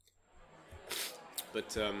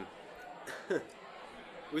But it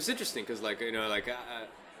was interesting because, like,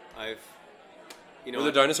 I've, Were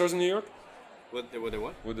there dinosaurs in New York? Were there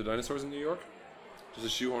what? Were there dinosaurs in New York? Does a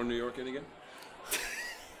shoehorn New York in again?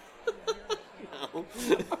 No.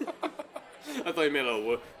 I thought you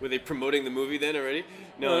meant, were they promoting the movie then already?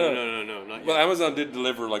 No, not yet. Well, Amazon did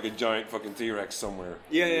deliver like a giant fucking T-Rex somewhere.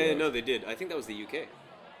 Yeah, no, they did. I think that was the UK.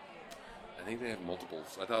 I think they have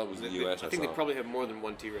multiples. I thought it was the US. I think they probably have more than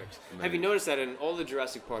one T-Rex. Maybe. Have you noticed that in all the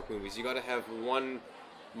Jurassic Park movies, you got to have one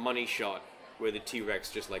money shot where the T-Rex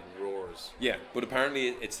just like roars? Yeah, but apparently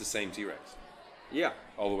it's the same T-Rex. Yeah.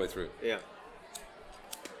 All the way through. Yeah.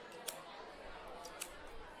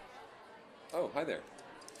 Oh, hi there.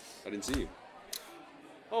 I didn't see you.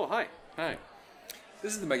 Oh, hi. Hi.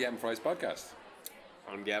 This is the Gavin Fries podcast.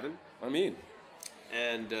 I'm Gavin. I'm Ian.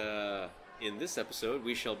 And in this episode,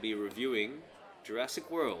 we shall be reviewing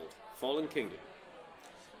Jurassic World, Fallen Kingdom.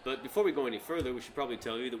 But before we go any further, we should probably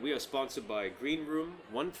tell you that we are sponsored by Green Room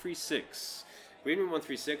 136. Green Room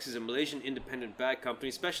 136 is a Malaysian independent bag company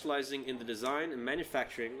specializing in the design and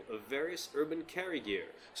manufacturing of various urban carry gear.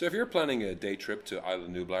 So if you're planning a day trip to Isla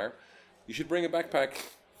Nublar, you should bring a backpack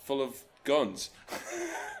full of guns.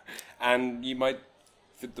 And you might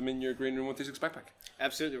fit them in your Green Room 136 backpack.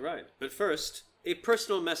 Absolutely right. But first, a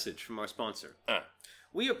personal message from our sponsor.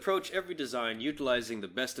 We approach every design utilizing the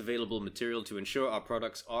best available material to ensure our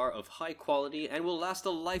products are of high quality and will last a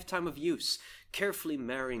lifetime of use, carefully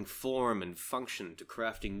marrying form and function to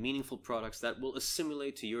crafting meaningful products that will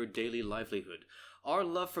assimilate to your daily livelihood. Our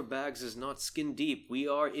love for bags is not skin deep. We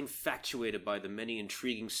are infatuated by the many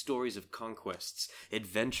intriguing stories of conquests,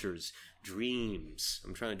 adventures, dreams.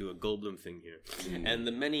 I'm trying to do a Goldblum thing here. And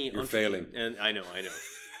the many... You're failing. And I know.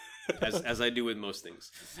 As I do with most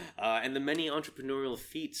things. And the many entrepreneurial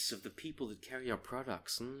feats of the people that carry our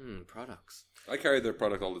products. Products. I carry their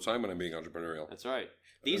product all the time when I'm being entrepreneurial. That's right.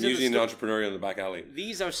 I'm usually an entrepreneur in the back alley.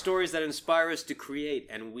 These are stories that inspire us to create,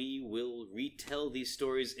 and we will retell these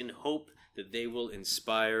stories in hope that they will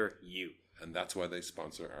inspire you. And that's why they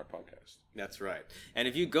sponsor our podcast. That's right. And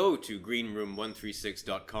if you go to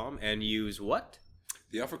greenroom136.com and use what?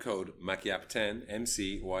 The offer code MACYAP10,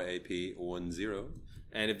 MCYAP10.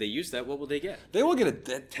 And if they use that, what will they get? They will get a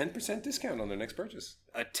 10% discount on their next purchase.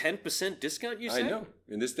 A 10% discount, you say? I know.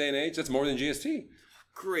 In this day and age, that's more than GST.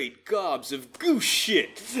 Great gobs of goose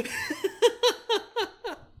shit.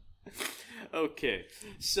 Okay.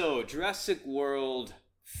 So, Jurassic World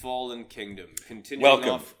Fallen Kingdom. Continuing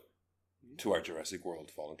Welcome to our Jurassic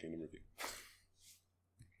World Fallen Kingdom review.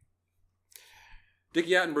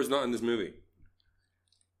 Dickie Attenborough's not in this movie.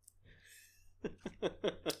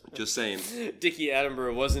 Just saying. Dickie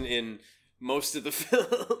Attenborough wasn't in most of the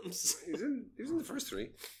films. He was in the first three.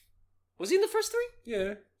 Was he in the first three?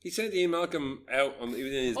 Yeah. He sent Ian Malcolm out on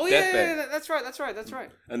even in his deathbed. Yeah, that's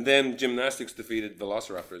right. And then gymnastics defeated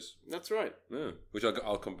Velociraptors. That's right. Yeah, which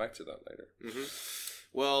I'll come back to that later. Mm-hmm.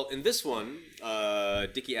 Well, in this one,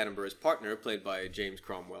 Dickie Attenborough's partner, played by James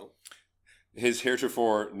Cromwell. His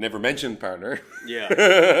heretofore never mentioned partner. Yeah,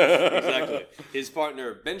 exactly. His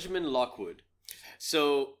partner, Benjamin Lockwood.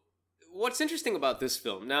 So, what's interesting about this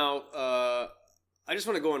film? Now, I just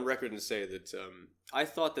want to go on record and say that I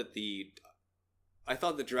thought that the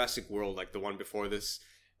Jurassic World, like the one before this,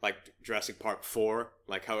 like Jurassic Park 4,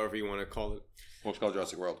 like however you want to call it. What's called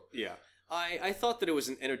Jurassic World? Yeah. I thought that it was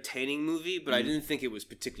an entertaining movie, but I didn't think it was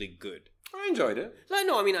particularly good. I enjoyed it.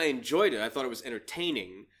 I enjoyed it. I thought it was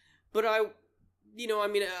entertaining, but I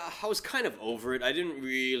was kind of over it. I didn't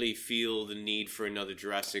really feel the need for another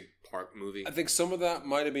Jurassic Park movie. I think some of that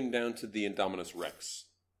might have been down to the Indominus Rex.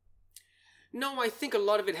 No, I think a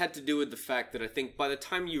lot of it had to do with the fact that I think by the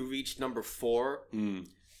time you reach number 4,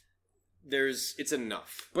 it's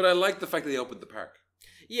enough. But I like the fact that they opened the park.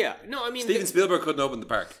 Yeah, no, Steven Spielberg couldn't open the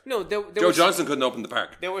park. No, Joe Johnston couldn't open the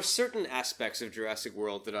park. There were certain aspects of Jurassic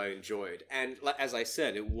World that I enjoyed, and as I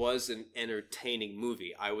said, it was an entertaining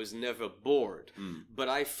movie. I was never bored, but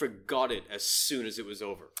I forgot it as soon as it was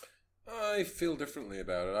over. I feel differently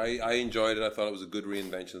about it. I enjoyed it. I thought it was a good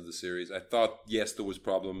reinvention of the series. I thought, yes, there was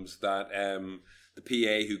problems that the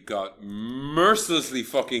PA who got mercilessly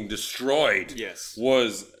fucking destroyed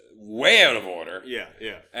was way out of order. Yeah.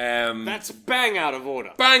 That's bang out of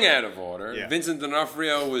order. Bang out of order. Yeah. Vincent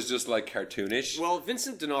D'Onofrio was just like cartoonish. Well,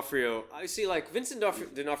 Vincent D'Onofrio, I see, like Vincent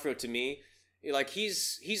D'Onofrio to me, like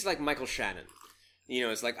he's like Michael Shannon. You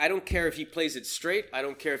know, it's like I don't care if he plays it straight. I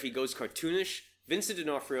don't care if he goes cartoonish. Vincent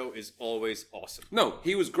D'Onofrio is always awesome. No,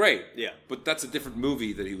 he was great. Yeah. But that's a different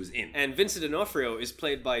movie that he was in. And Vincent D'Onofrio is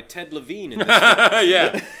played by Ted Levine in this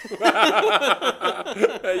Yeah.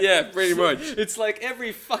 Yeah, pretty much. It's like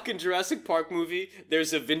every fucking Jurassic Park movie,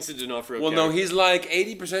 there's a Vincent D'Onofrio Well, character. no, he's like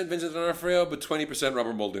 80% Vincent D'Onofrio, but 20%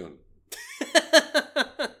 Robert Muldoon.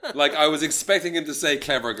 Like, I was expecting him to say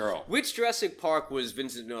clever girl. Which Jurassic Park was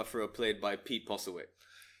Vincent D'Onofrio played by Pete Postlethwaite?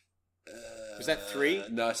 Was that 3?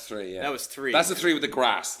 No, that's 3, yeah. That was 3. That's the 3 with the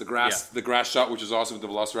grass. The grass Yeah. shot, which is awesome with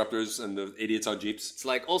the velociraptors and the idiots on jeeps. It's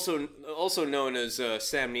like also known as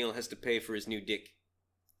Sam Neill has to pay for his new dick.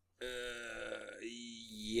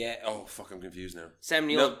 Yeah. Oh, fuck, I'm confused now. Sam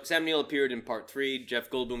Neill appeared in part 3. Jeff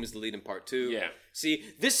Goldblum is the lead in part 2. Yeah. See,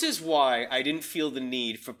 this is why I didn't feel the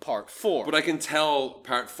need for part 4. But I can tell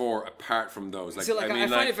part 4 apart from those. Like, See, like, I mean,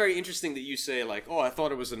 find it very interesting that you say, like, oh, I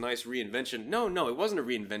thought it was a nice reinvention. No, it wasn't a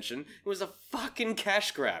reinvention. It was a fucking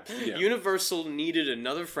cash grab. Yeah. Universal needed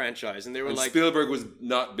another franchise, and they were and like... Spielberg was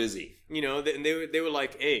not busy. You know, they were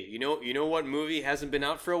like, hey, you know what movie hasn't been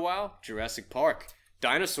out for a while? Jurassic Park.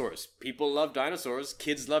 Dinosaurs. People love dinosaurs.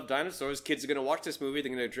 Kids love dinosaurs. Kids are going to watch this movie.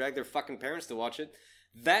 They're going to drag their fucking parents to watch it.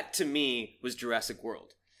 That, to me, was Jurassic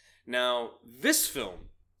World. Now, this film,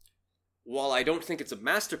 while I don't think it's a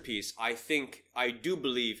masterpiece, I do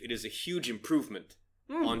believe it is a huge improvement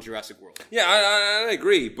on Jurassic World. Yeah, I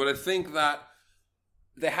agree. But I think that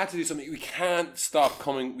they had to do something. We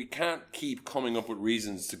can't keep coming up with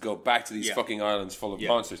reasons to go back to these fucking islands full of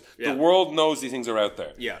monsters. Yeah. The world knows these things are out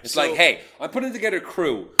there. Yeah. It's So- like, hey, I'm putting together a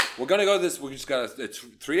crew. We're going to go this, we just got a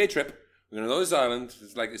 3-day trip. We're going to go to this island.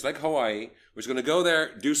 It's like Hawaii. We're just going to go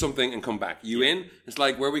there, do something, and come back. You in? It's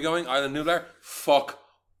like, where are we going? Island Nublar? Fuck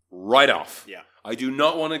right off. Yeah. I do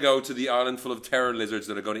not want to go to the island full of terror lizards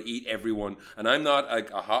that are going to eat everyone. And I'm not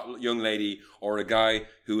a hot young lady or a guy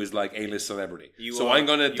who is like A-list celebrity. I'm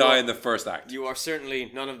going to die in the first act. You are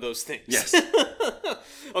certainly none of those things. Yes.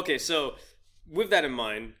 Okay, so with that in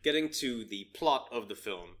mind, getting to the plot of the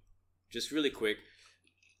film, just really quick.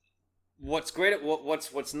 What's great?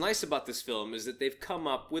 What's nice about this film is that they've come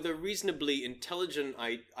up with a reasonably intelligent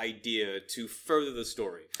idea to further the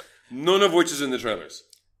story. None of which is in the trailers.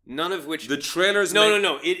 None of which The trailers.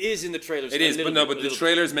 No. It is in the trailers. It is, but the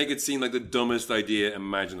trailers make it seem like the dumbest idea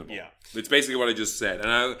imaginable. Yeah. It's basically what I just said,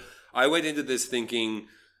 and I went into this thinking,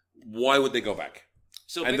 why would they go back?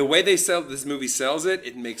 And the way this movie sells it,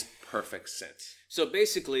 it makes perfect sense. So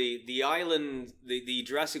basically, the island, the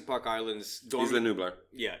Jurassic Park Islands, Isla Nublar.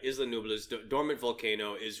 Yeah, Isla Nublar's dormant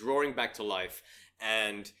volcano is roaring back to life,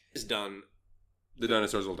 and is done. The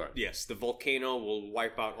dinosaurs will die. Yes, the volcano will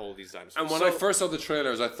wipe out all these dinosaurs. And when I first saw the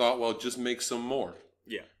trailers, I thought, well, just make some more.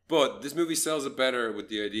 Yeah. But this movie sells it better with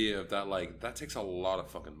the idea of that, like, that takes a lot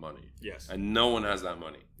of fucking money. Yes. And no one has that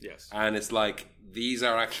money. Yes. And it's like, these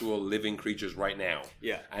are actual living creatures right now.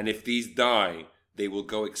 Yeah. And if these die, they will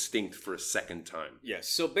go extinct for a second time. Yes.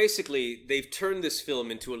 So basically, they've turned this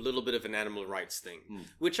film into a little bit of an animal rights thing,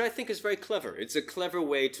 which I think is very clever. It's a clever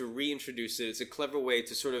way to reintroduce it. It's a clever way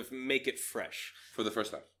to sort of make it fresh. For the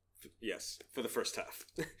first half. Yes, for the first half.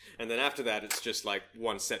 And then after that, it's just like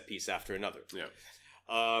one set piece after another. Yeah.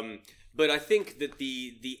 But I think that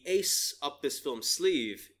the ace up this film's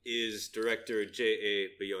sleeve is director J.A.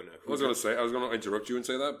 Bayona. I was going to interrupt you and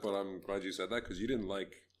say that, but I'm glad you said that because you didn't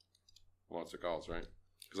like Monster Calls, right?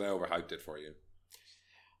 Because I overhyped it for you.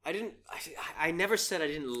 I never said I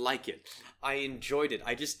didn't like it. I enjoyed it.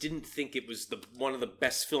 I just didn't think it was one of the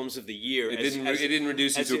best films of the year. It didn't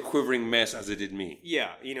reduce you to a quivering mess as it did me.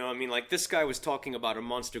 Yeah, I mean, like, this guy was talking about a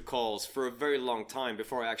Monster Calls for a very long time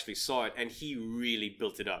before I actually saw it, and he really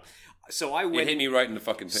built it up. So I went. It hit me right in the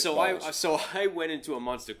fucking balls. So I went into a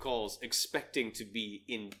Monster Calls expecting to be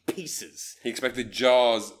in pieces. He expected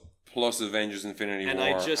Jaws plus Avengers Infinity War,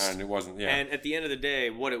 and it wasn't. Yeah. And at the end of the day,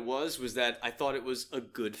 what it was that I thought it was a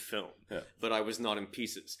good film, but I was not in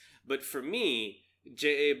pieces. But for me,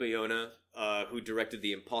 J.A. Bayona, who directed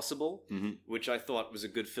The Impossible, which I thought was a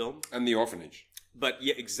good film. And The Orphanage. But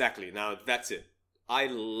yeah, exactly. Now, that's it. I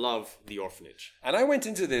love The Orphanage. And I went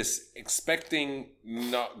into this expecting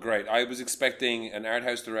not great. I was expecting an art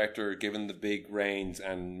house director given the big reins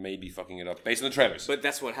and maybe fucking it up based on the trailers. But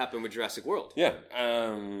that's what happened with Jurassic World. Yeah.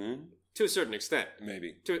 To a certain extent.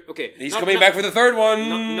 Maybe. Okay. He's coming back for the third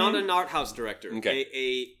one. Not an art house director.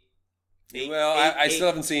 Okay. I still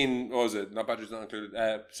haven't seen, what was it? Not Badgers Not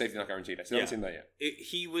Included. Safety Not Guaranteed. I still haven't seen that yet.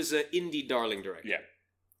 He was an indie darling director. Yeah.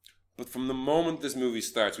 But from the moment this movie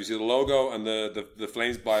starts, we see the logo and the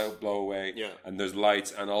flames blow away, and there's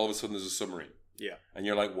lights, and all of a sudden there's a submarine. Yeah. And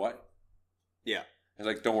you're like, what? Yeah. It's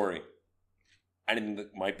like, don't worry. Anything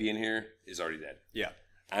that might be in here is already dead. Yeah.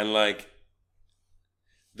 And like,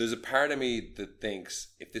 There's a part of me that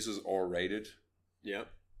thinks if this was R-rated, Yeah.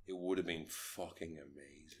 it would have been fucking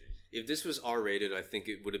amazing. If this was R-rated, I think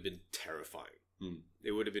it would have been terrifying.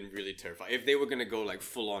 It would have been really terrifying. If they were going to go like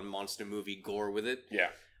full-on monster movie gore with it,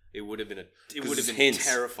 it would have been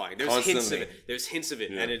terrifying. There's constantly. hints of it. There's hints of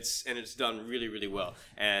it, and it's done really, really well.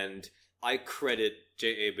 And I credit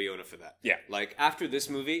J.A. Bayona for that. Yeah. Like after this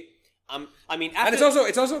movie, after, and it's also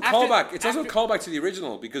a callback. It's also a callback to the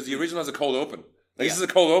original because the original has a cold open. This is a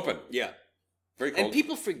cold open. Yeah. Very cold. And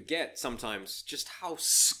people forget sometimes just how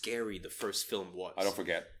scary the first film was. I don't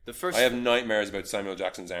forget. I have nightmares about Samuel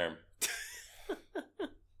Jackson's arm.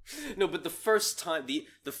 No, but the first time,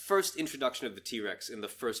 the first introduction of the T-Rex in the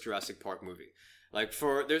first Jurassic Park movie, like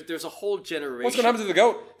there's a whole generation. What's going to happen to the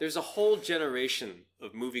goat? There's a whole generation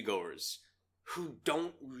of moviegoers who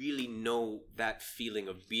don't really know that feeling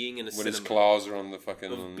of being in a cinema. With his claws are on the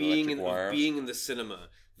fucking being wire. Of being in the cinema.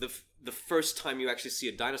 The first time you actually see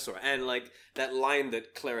a dinosaur, and like that line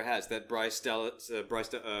that Claire has, that Bryce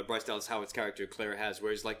Dallas Howard's character Claire has, where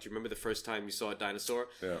he's like, "Do you remember the first time you saw a dinosaur?"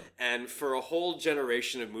 Yeah. And for a whole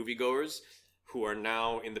generation of moviegoers who are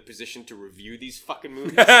now in the position to review these fucking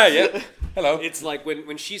movies, yeah. Hello. It's like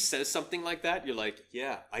when she says something like that, you're like,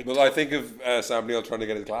 "Yeah, I think of Sam Neill trying to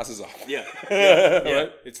get his glasses off. Yeah.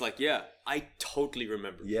 Right? It's like, yeah, I totally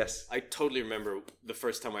remember. Yes. I totally remember the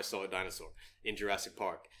first time I saw a dinosaur in Jurassic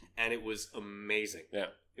Park. And it was amazing. Yeah.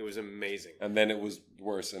 It was amazing. And then it was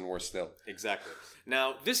worse and worse still. Exactly.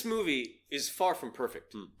 Now, this movie is far from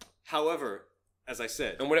perfect. However, as I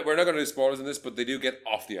said... And we're not going to do spoilers in this, but they do get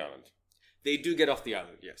off the island. They do get off the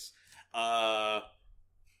island, yes.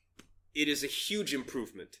 It is a huge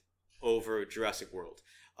improvement over Jurassic World.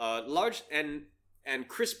 Large and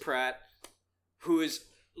Chris Pratt, who is...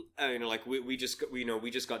 we just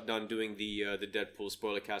got done doing the Deadpool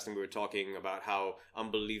spoiler casting. We were talking about how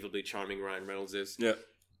unbelievably charming Ryan Reynolds is. Yeah.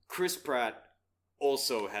 Chris Pratt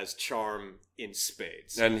also has charm in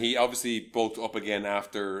spades. And he obviously bulked up again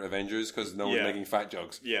after Avengers because no one's making fat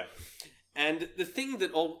jokes. Yeah. And the thing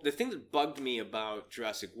that bugged me about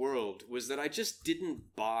Jurassic World was that I just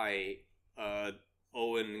didn't buy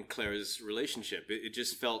Owen and Claire's relationship.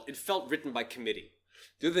 It felt written by committee.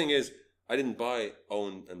 The other thing is, I didn't buy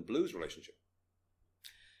Owen and Blue's relationship.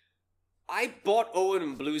 I bought Owen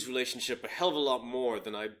and Blue's relationship a hell of a lot more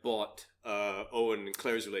than I bought Owen and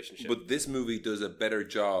Claire's relationship. But this movie does a better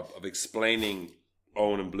job of explaining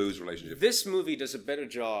Owen and Blue's relationship. This movie does a better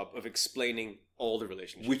job of explaining all the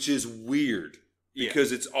relationships. Which is weird.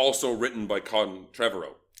 Because it's also written by Colin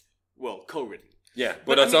Trevorrow. Well, co-written. Yeah,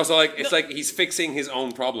 but it's also like like he's fixing his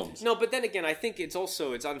own problems. No, but then again, I think it's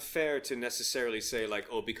unfair to necessarily say like,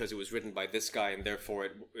 oh, because it was written by this guy and therefore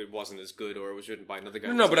it wasn't as good, or it was written by another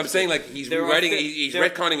guy. No, but I'm saying like he's rewriting, he's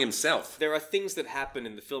retconning himself. There are things that happen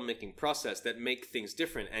in the filmmaking process that make things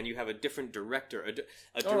different, and you have a different director.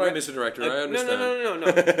 All right, Mr. Director, I understand. No.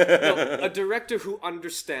 A director who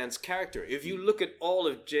understands character. If you look at all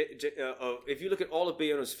of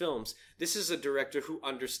Bayona's films, this is a director who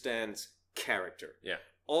understands character. Yeah.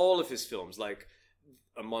 All of his films, like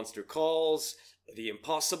A Monster Calls, The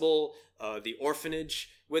Impossible, The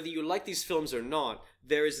Orphanage, whether you like these films or not,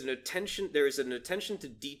 there is an attention to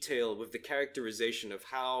detail with the characterization of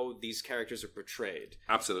how these characters are portrayed.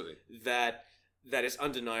 Absolutely. That is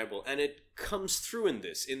undeniable, and it comes through in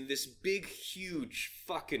this big, huge,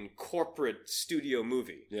 fucking corporate studio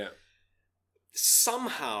movie. Yeah.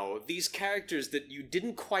 Somehow, these characters that you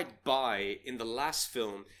didn't quite buy in the last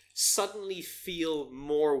film suddenly feel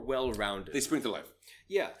more well-rounded. They spring to life.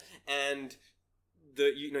 Yeah, and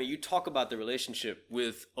you talk about the relationship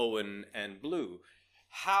with Owen and Blue.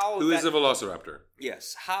 Who is a velociraptor?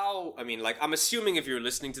 Yes. I'm assuming if you're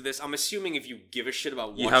listening to this, I'm assuming if you give a shit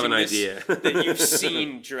about watching you have an this, idea. that you've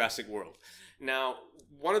seen Jurassic World. Now,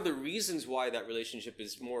 one of the reasons why that relationship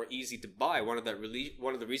is more easy to buy, one of the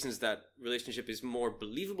reasons that relationship is more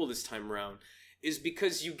believable this time around, is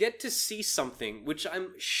because you get to see something which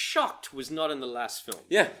I'm shocked was not in the last film.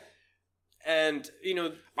 Yeah. And,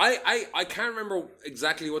 I can't remember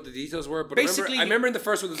exactly what the details were, but basically, I remember in the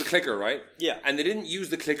first one there's a clicker, right? Yeah. And they didn't use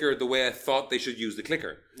the clicker the way I thought they should use the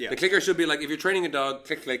clicker. Yeah. The clicker should be like, if you're training a dog,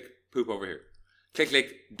 click, click, poop over here. Click,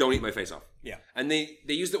 click, don't eat my face off. Yeah. And they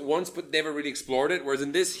used it once, but never really explored it, whereas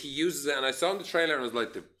in this, he uses it, and I saw in the trailer, and I was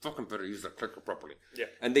like, they fucking better use that clicker properly. Yeah.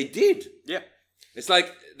 And they did. Yeah. It's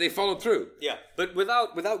like they followed through. Yeah, but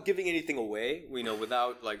without giving anything away,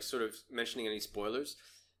 without like sort of mentioning any spoilers,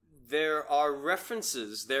 there are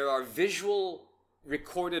visual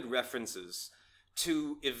recorded references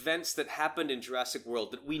to events that happened in Jurassic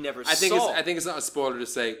World that we never saw. I think it's not a spoiler to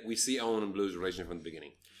say we see Owen and Blue's relationship from the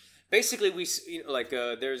beginning. Basically,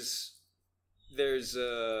 there's there's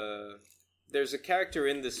a character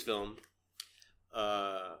in this film.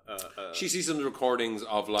 She sees some recordings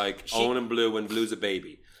of like Owen and Blue when Blue's a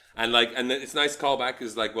baby. And it's nice callback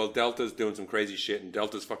is like, well, Delta's doing some crazy shit and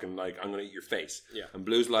Delta's fucking like, I'm gonna eat your face. Yeah. And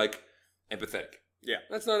Blue's like empathetic. Yeah.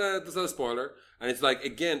 That's not a spoiler. And it's like,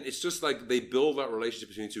 again, it's just like they build that relationship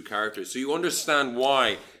between the two characters. So you understand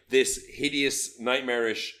why this hideous,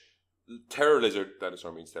 nightmarish terror lizard,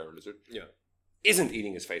 dinosaur means terror lizard. Yeah. Isn't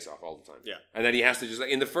eating his face off all the time. Yeah. And then he has to just like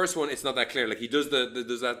in the first one it's not that clear. Like he does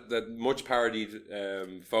that much parodied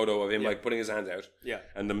photo of him like putting his hands out. Yeah.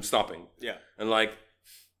 And them stopping. Yeah. And like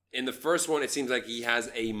in the first one it seems like he has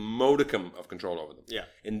a modicum of control over them. Yeah.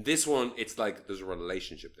 In this one it's like there's a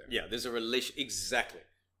relationship there. Yeah, there's a relation exactly.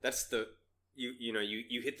 That's the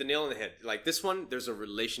you hit the nail on the head. Like this one there's a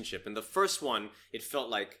relationship. In the first one it felt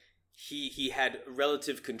like he had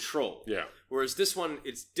relative control. Yeah. Whereas this one,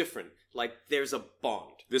 it's different. Like, there's a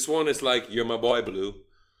bond. This one is like, you're my boy, Blue.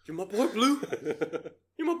 You're my boy, Blue.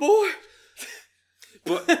 You're my boy.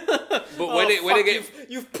 But when it gets...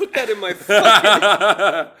 You've put that in my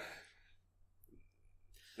fucking...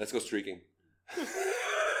 Let's go streaking.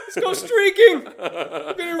 Let's go streaking.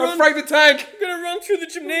 I'll frag the tank. I'm going to run through the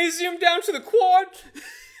gymnasium down to the quad.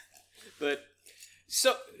 But,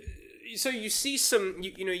 So you see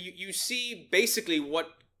you see basically what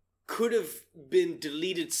could have been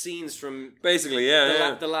deleted scenes from basically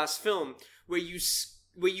the last film where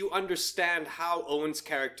you understand how Owen's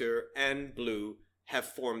character and Blue have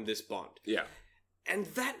formed this bond. Yeah. And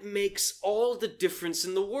that makes all the difference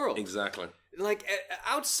in the world. Exactly. Like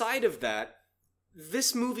outside of that,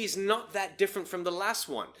 this movie's not that different from the last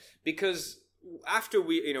one because after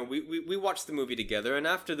we watched the movie together, and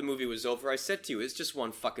after the movie was over, I said to you, it's just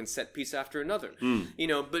one fucking set piece after another.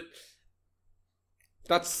 But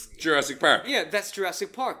that's Jurassic Park. Yeah, that's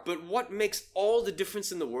Jurassic Park. But what makes all the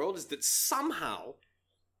difference in the world is that somehow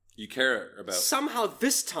you care about. Somehow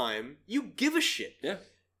this time you give a shit. Yeah,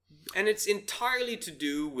 and it's entirely to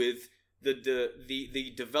do with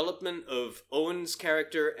the development of Owen's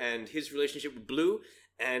character and his relationship with Blue,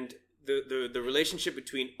 and the relationship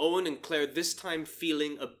between Owen and Claire this time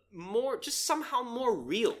feeling somehow more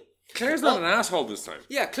real. Claire's not an asshole this time.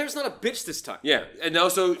 Yeah, Claire's not a bitch this time. Yeah, and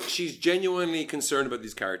also she's genuinely concerned about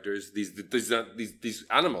these characters, these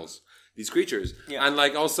animals, these creatures, and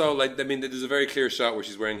there's a very clear shot where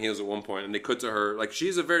she's wearing heels at one point, and they cut to her like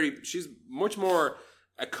she's much more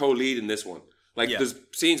a co-lead in this one. There's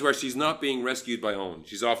scenes where she's not being rescued by Owen.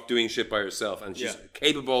 She's off doing shit by herself, and she's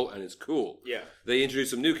capable, and it's cool. Yeah. They introduce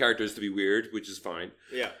some new characters to be weird, which is fine.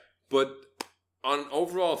 Yeah. But on an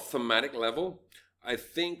overall thematic level, I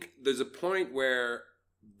think there's a point where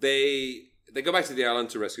they go back to the island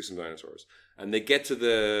to rescue some dinosaurs, and they get to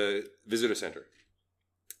the visitor center.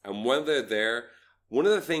 And when they're there, one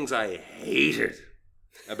of the things I hated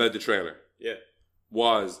about the trailer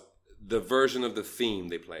was the version of the theme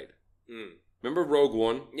they played. Remember Rogue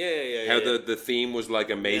One? Yeah. How the theme was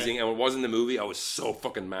like amazing, and when it was in the movie, I was so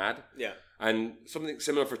fucking mad. Yeah. And something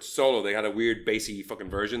similar for Solo, they had a weird bassy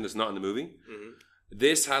fucking version that's not in the movie. Mm-hmm.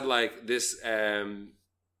 This had like this.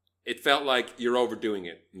 It felt like you're overdoing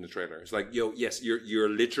it in the trailer. It's like, you're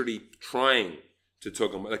literally trying to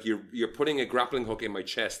tug on, like you're putting a grappling hook in my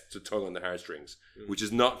chest to tug on the heartstrings, which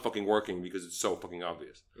is not fucking working because it's so fucking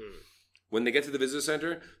obvious. When they get to the visitor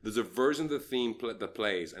center, there's a version of the theme that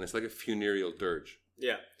plays, and it's like a funereal dirge.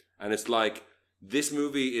 Yeah. And it's like, this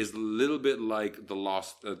movie is a little bit like The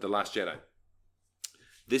Last Jedi.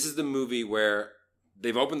 This is the movie where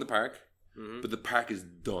they've opened the park, but the park is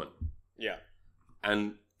done. Yeah.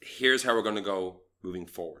 And here's how we're going to go moving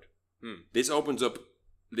forward. This opens up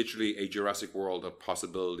literally a Jurassic World of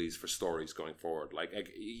possibilities for stories going forward. Like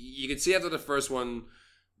you can see after the first one,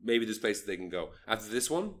 maybe there's places they can go. After this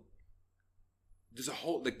one, there's a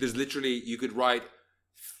whole, there's literally, you could write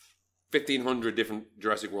 1,500 different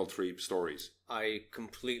Jurassic World 3 stories. I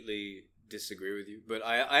completely disagree with you, but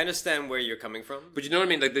I understand where you're coming from. But you know what I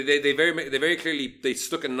mean? Like they very clearly, they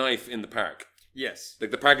stuck a knife in the park. Yes.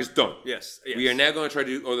 Like the park is done. Yes. We are now going to try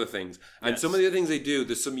to do other things. And some of the other things they do,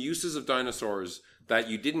 there's some uses of dinosaurs that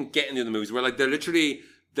you didn't get in the other movies, where like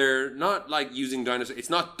they're not like using dinosaurs. It's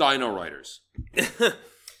not Dino Riders.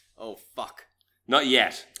 Oh, fuck. Not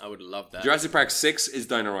yet. I would love that. Jurassic Park 6 is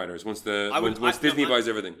Dino Riders once Disney buys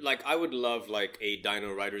everything. Like, I would love like a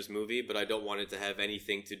Dino Riders movie, but I don't want it to have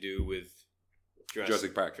anything to do with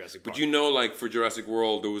Jurassic Park. But you know, like for Jurassic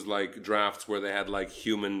World, there was like drafts where they had like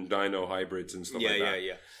human dino hybrids and stuff like that.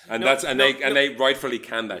 Yeah. And they rightfully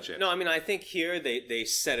can that shit. No, I mean, I think here they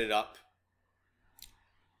set it up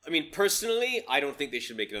I mean, personally, I don't think they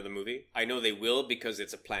should make another movie. I know they will because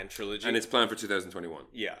it's a planned trilogy. And it's planned for 2021.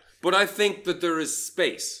 Yeah. But I think that there is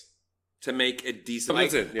space to make a decent...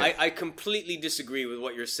 I completely disagree with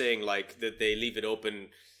what you're saying, like, that they leave it open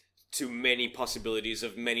to many possibilities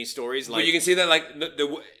of many stories. Like, but you can see that, like,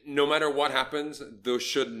 no matter what happens, there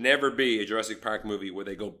should never be a Jurassic Park movie where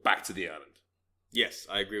they go back to the island. Yes,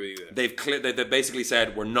 I agree with you there. They've basically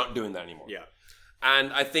said, we're not doing that anymore. Yeah.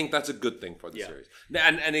 And I think that's a good thing for the series.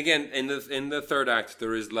 And again, in the third act,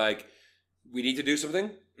 there is like, we need to do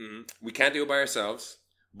something. Mm-hmm. We can't do it by ourselves,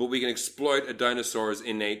 but we can exploit a dinosaur's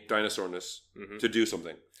innate dinosaurness to do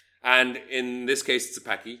something. And in this case, it's a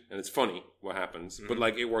Paki, and it's funny what happens, but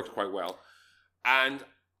like it worked quite well. And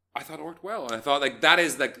I thought it worked well. And I thought like that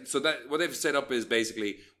is like, so that what they've set up is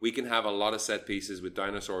basically we can have a lot of set pieces with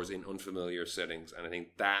dinosaurs in unfamiliar settings. And I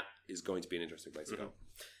think that is going to be an interesting place to go.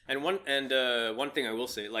 And one thing I will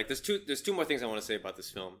say, like there's two more things I want to say about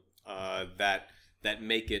this film that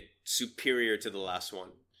make it superior to the last one,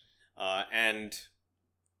 and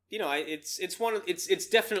you know, it's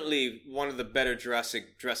definitely one of the better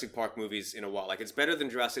Jurassic Park movies in a while. Like it's better than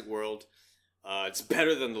Jurassic World, it's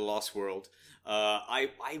better than The Lost World. I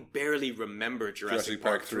barely remember Jurassic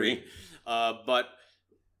Park 3, but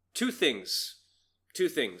two things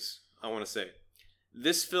I want to say.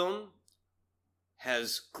 This film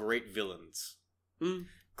has great villains.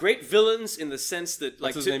 Great villains in the sense that,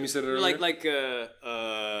 like, what's his name you said earlier? like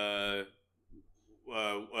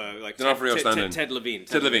Ted Levine.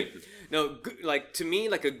 Ted Levine. No, like to me,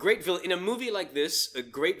 like a great villain in a movie like this, a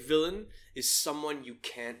great villain is someone you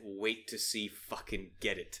can't wait to see fucking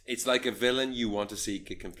get it. It's like a villain you want to see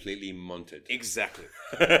get completely munted. Exactly.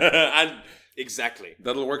 And exactly.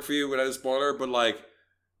 That'll work for you without a spoiler, but like,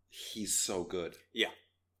 he's so good. Yeah.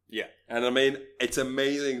 Yeah. And I mean, it's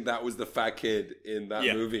amazing that was the fat kid in that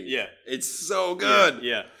movie. Yeah. It's so good.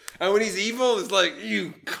 Yeah. And when he's evil, it's like,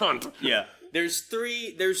 you cunt. Yeah. There's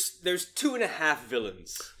 2.5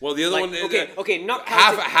 villains. Well, the other one... Okay, not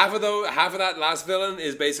half of that last villain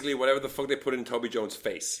is basically whatever the fuck they put in Toby Jones'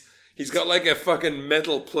 face. He's got like a fucking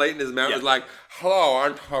metal plate in his mouth. It's like, hello,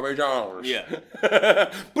 I'm Toby Jones. Yeah.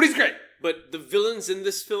 But he's great. But the villains in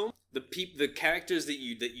this film, the characters that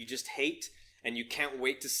you just hate and you can't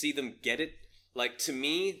wait to see them get it, like, to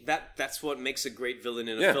me, that's what makes a great villain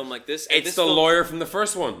in a film like this. And it's this the lawyer from the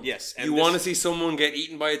first one. Yes. You want to see someone get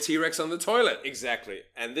eaten by a T-Rex on the toilet. Exactly.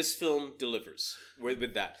 And this film delivers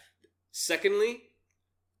with that. Secondly,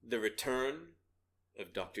 the return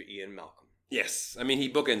of Dr. Ian Malcolm. Yes. I mean, he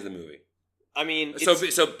bookends the movie. I mean...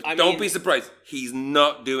 don't be surprised. He's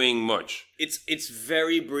not doing much. It's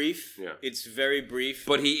very brief. Yeah. It's very brief.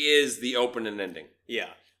 But he is the open and ending.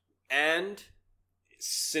 Yeah. And...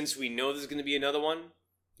 since we know there's going to be another one,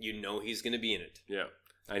 you know he's going to be in it. Yeah.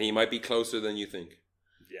 And he might be closer than you think.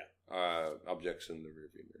 Yeah. Objects in the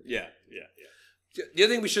rearview mirror. Yeah. The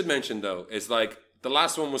other thing we should mention, though, is like the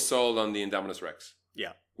last one was sold on the Indominus Rex.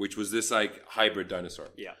 Yeah. Which was this like hybrid dinosaur.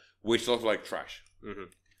 Yeah. Which looked like trash. Mm-hmm.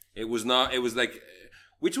 It was not, it was like...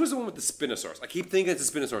 Which was the one with the Spinosaurus? I keep thinking it's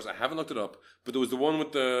the Spinosaurus. I haven't looked it up. But there was the one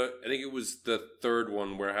with the... I think it was the third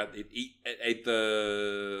one where it ate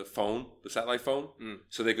the phone, the satellite phone.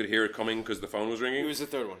 So they could hear it coming because the phone was ringing. It was the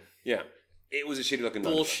third one. Yeah. It was a shitty looking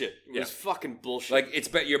bullshit. It was fucking bullshit.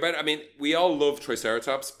 Like, you're better... I mean, we all love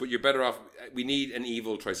Triceratops, but you're better off... We need an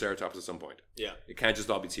evil Triceratops at some point. Yeah. It can't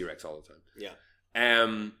just all be T-Rex all the time. Yeah.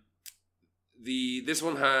 This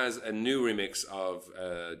one has a new remix of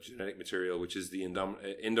genetic material, which is the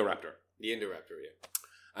Indoraptor. The Indoraptor, yeah.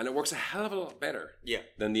 And it works a hell of a lot better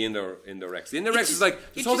than the Indorex. The Indorex is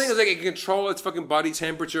like, this whole thing is like it can control its fucking body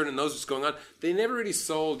temperature and it knows what's going on. They never really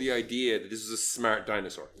sold the idea that this is a smart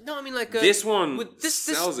dinosaur. No, I mean like... this one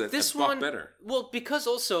sells it a lot better. Well, because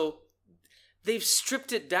also they've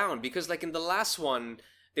stripped it down. Because like in the last one...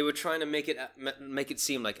 they were trying to make it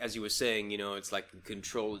seem like, as you were saying, you know, it's like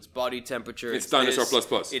control its body temperature. It's dinosaur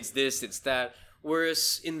plus. It's this, it's that.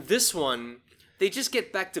 Whereas in this one, they just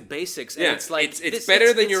get back to basics. And it's like it's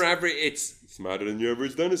better than your average. It's smarter than your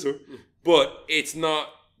average dinosaur, but it's not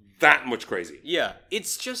that much crazy. Yeah,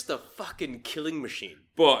 it's just a fucking killing machine.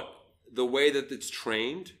 But the way that it's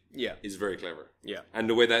trained, is very clever. Yeah, and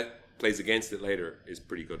the way that plays against it later is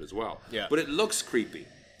pretty good as well. Yeah, but it looks creepy.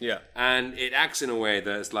 Yeah. And it acts in a way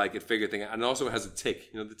that it's like it figured thing out. And it also has a tick.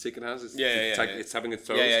 You know the tick it has? It's tapping its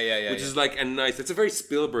toes. Yeah. Which is like a nice... It's a very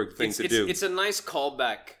Spielberg thing to do. It's a nice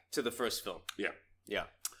callback to the first film. Yeah. Yeah.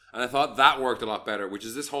 And I thought that worked a lot better, which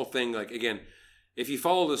is this whole thing, like, again, if you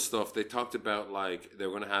follow this stuff, they talked about, like, they're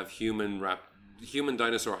going to have human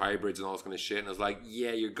dinosaur hybrids and all this kind of shit. And I was like,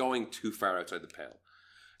 yeah, you're going too far outside the pale.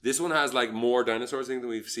 This one has like more dinosaurs than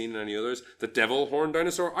we've seen in any others. The devil horn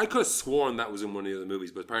dinosaur, I could have sworn that was in one of the other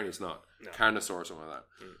movies, but apparently it's not. No. Carnosaur or something like that.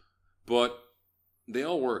 But they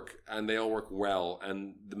all work, and they all work well.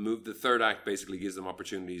 And the third act basically gives them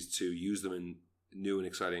opportunities to use them in new and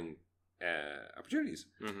exciting opportunities.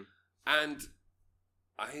 And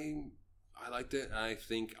I liked it. I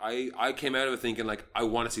think I came out of it thinking like I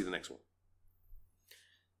want to see the next one.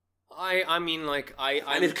 I mean, like,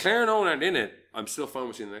 and if Claire and Owen aren't in it, I'm still fine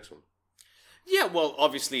with seeing the next one. Yeah, well,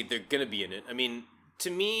 obviously they're gonna be in it. I mean, to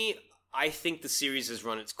me, I think the series has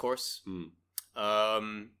run its course. There's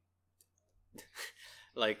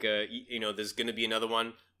gonna be another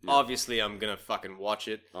one. Yeah. Obviously, I'm gonna fucking watch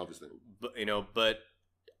it. Obviously, but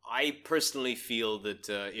I personally feel that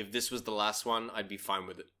if this was the last one, I'd be fine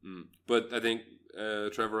with it. But I think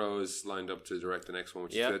Trevorrow is lined up to direct the next one,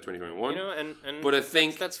 which is 2021. But I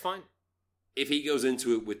think that's fine. If he goes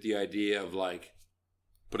into it with the idea of like,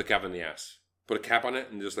 put a cap in the ass, put a cap on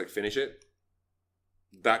it, and just like finish it,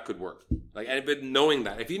 that could work. Like, but knowing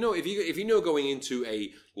that, if you know going into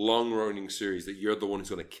a long running series that you're the one who's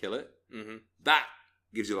going to kill it, that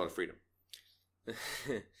gives you a lot of freedom.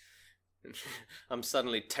 I'm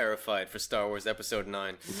suddenly terrified for Star Wars Episode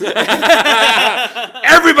 9.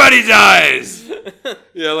 Everybody dies!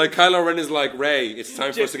 Yeah, like Kylo Ren is like, Rey, it's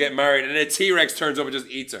time for us to get married, and a T-Rex turns up and just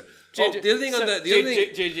eats her.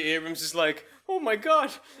 J.J. Abrams is like, oh my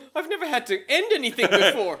god, I've never had to end anything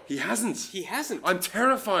before. He hasn't. I'm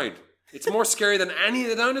terrified. It's more scary than any of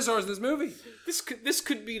the dinosaurs in this movie. This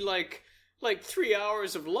could be like 3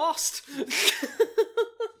 hours of Lost.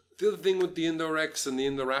 The other thing with the Indorex and the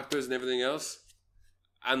Indoraptors and everything else,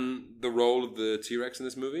 and the role of the T-Rex in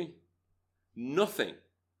this movie, nothing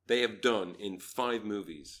they have done in 5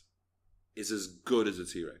 movies is as good as a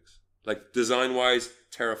T-Rex. Like, design-wise,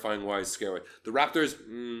 terrifying-wise, scary. The Raptors,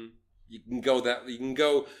 you can go.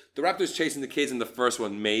 The Raptors chasing the kids in the first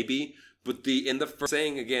one, maybe, but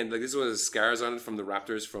saying again, like, this was scars on it from the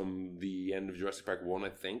Raptors from the end of Jurassic Park 1, I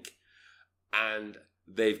think, and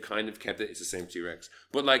they've kind of kept it. It's the same T-Rex,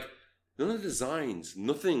 but like none of the designs,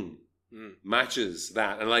 nothing matches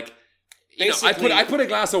that. And like, I put a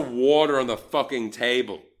glass of water on the fucking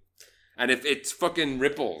table, and if it's fucking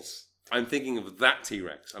ripples, I'm thinking of that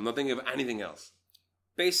T-Rex. I'm not thinking of anything else.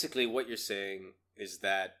 Basically, what you're saying is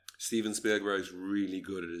that Steven Spielberg's really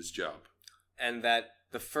good at his job, and that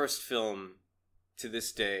the first film to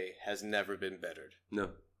this day has never been bettered. No,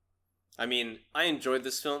 I mean, I enjoyed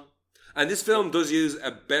this film. And this film does use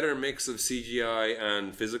a better mix of CGI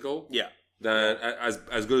and physical. Yeah. Than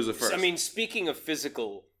as good as the first. I mean, speaking of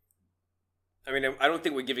physical, I mean, I don't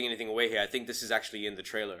think we're giving anything away here. I think this is actually in the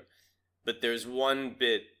trailer. But there's one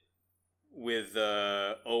bit with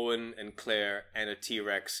Owen and Claire and a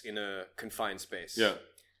T-Rex in a confined space. Yeah.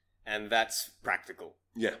 And that's practical.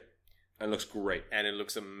 Yeah. And it looks great. And it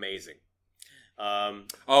looks amazing.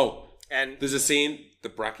 And there's a scene, the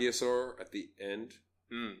Brachiosaur at the end.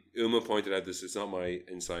 Uma pointed out this, it's not my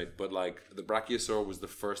insight, but like the Brachiosaur was the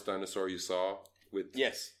first dinosaur you saw with the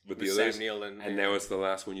others, Sam Neill and now it's the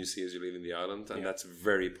last one you see as you're leaving the island, and that's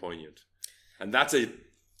very poignant. And that's a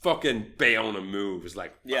fucking Bayona move. It's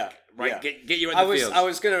like, get you in the field.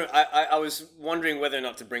 I was wondering whether or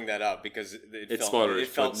not to bring that up because it's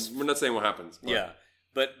spoilers. We're not saying what happens. But. Yeah,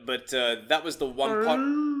 but that was the one part.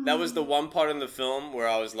 That was the one part in the film where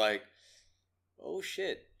I was like, oh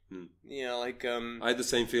shit. You know, like I had the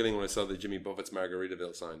same feeling when I saw the Jimmy Buffett's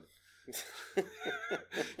Margaritaville sign.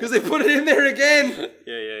 Because they put it in there again.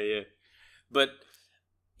 Yeah. But,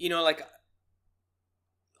 you know, like,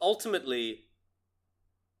 ultimately,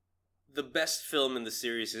 the best film in the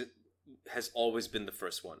series has always been the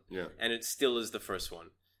first one. Yeah. And it still is the first one.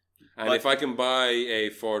 And if I can buy a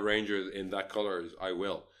Ford Ranger in that color, I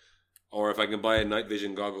will. Or if I can buy a night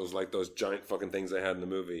vision goggles like those giant fucking things they had in the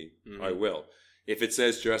movie, I will. If it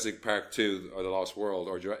says Jurassic Park 2 or The Lost World,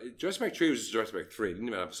 or Jurassic Park 3 was just Jurassic Park 3, it didn't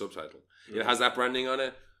even have a subtitle. It has that branding on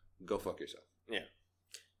it, go fuck yourself. Yeah.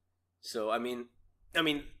 So, I mean,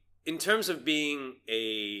 in terms of being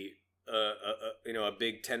a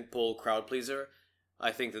big tentpole crowd pleaser,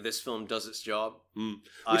 I think that this film does its job.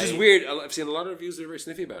 Which is weird. I've seen a lot of reviews that are very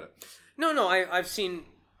sniffy about it. No, I've seen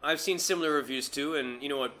similar reviews too, and you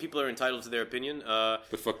know what? People are entitled to their opinion.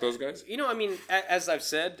 But fuck those guys? You know, I mean, as I've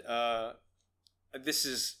said, this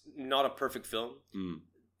is not a perfect film,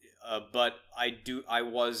 but I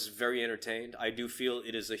was very entertained. I do feel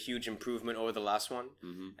it is a huge improvement over the last one,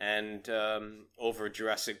 and over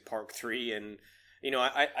Jurassic Park 3, and you know,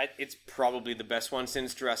 it's probably the best one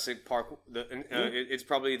since Jurassic Park. It's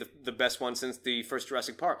probably the best one since the first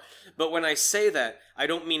Jurassic Park. But when I say that, I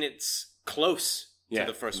don't mean it's close to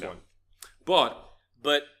the first one. But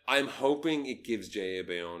But I'm hoping it gives J.A.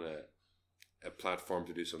 Bayona a platform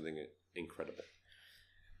to do something incredible.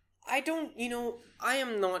 I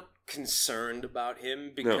am not concerned about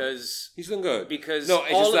him because... No, he's done good. Because it's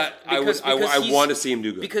just that I want to see him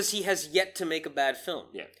do good. Because he has yet to make a bad film.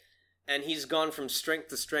 Yeah. And he's gone from strength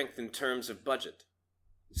to strength in terms of budget.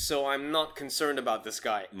 So I'm not concerned about this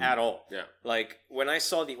guy at all. Yeah. Like, when I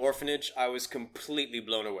saw The Orphanage, I was completely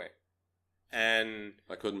blown away. And...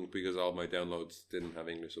 I couldn't because all my downloads didn't have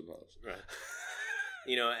English subtitles. Right.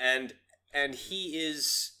 And he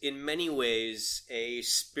is, in many ways, a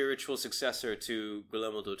spiritual successor to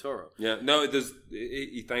Guillermo del Toro. Yeah, no,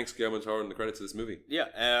 he thanks Guillermo del Toro in the credits of this movie. Yeah,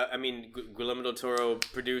 Guillermo del Toro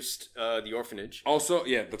produced The Orphanage. Also,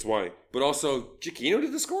 yeah, that's why. But also, Giacchino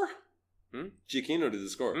did the score? Giacchino did the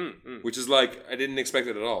score. Which is like, I didn't expect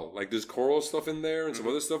it at all. Like, there's choral stuff in there and some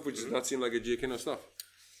other stuff, which does not seem like a Giacchino stuff.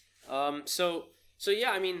 So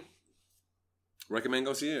yeah, I mean... Recommend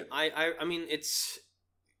go see it. I mean,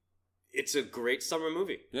 it's a great summer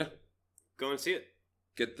movie. Yeah. Go and see it.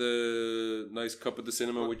 Get the nice cup at the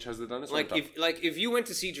cinema which has the dinosaur on top. If you went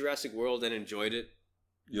to see Jurassic World and enjoyed it,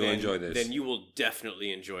 you'll enjoy this. Then you will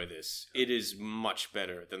definitely enjoy this. It is much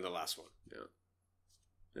better than the last one.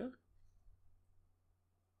 Yeah.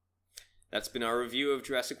 That's been our review of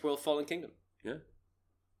Jurassic World Fallen Kingdom. Yeah.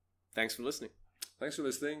 Thanks for listening.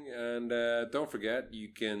 And don't forget, you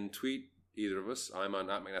can tweet either of us. I'm on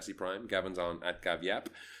 @McNastyPrime. Gavin's on @GavYap.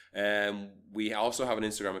 We also have an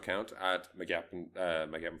Instagram account at McGavin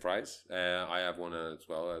I have one as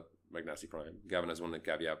well at McNastyPrime. Gavin has one at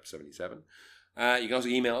GavYap77. You can also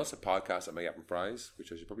email us at podcast@McGavinFries,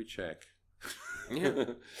 which I should probably check.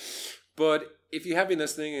 Yeah. But if you have been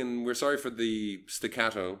listening, and we're sorry for the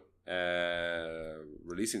staccato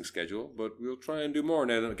releasing schedule, but we'll try and do more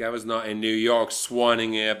now that Gavin's not in New York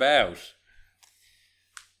swanning about.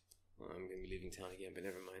 Well, I'm going to be leaving town again, but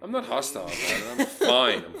never mind. I'm not hostile about it. I'm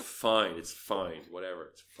fine. It's fine. Whatever.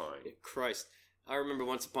 It's fine. Christ. I remember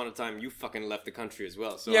once upon a time you fucking left the country as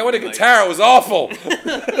well. So yeah, what a guitar. It was awful.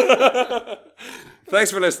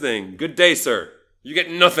 Thanks for listening. Good day, sir. You get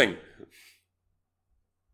nothing.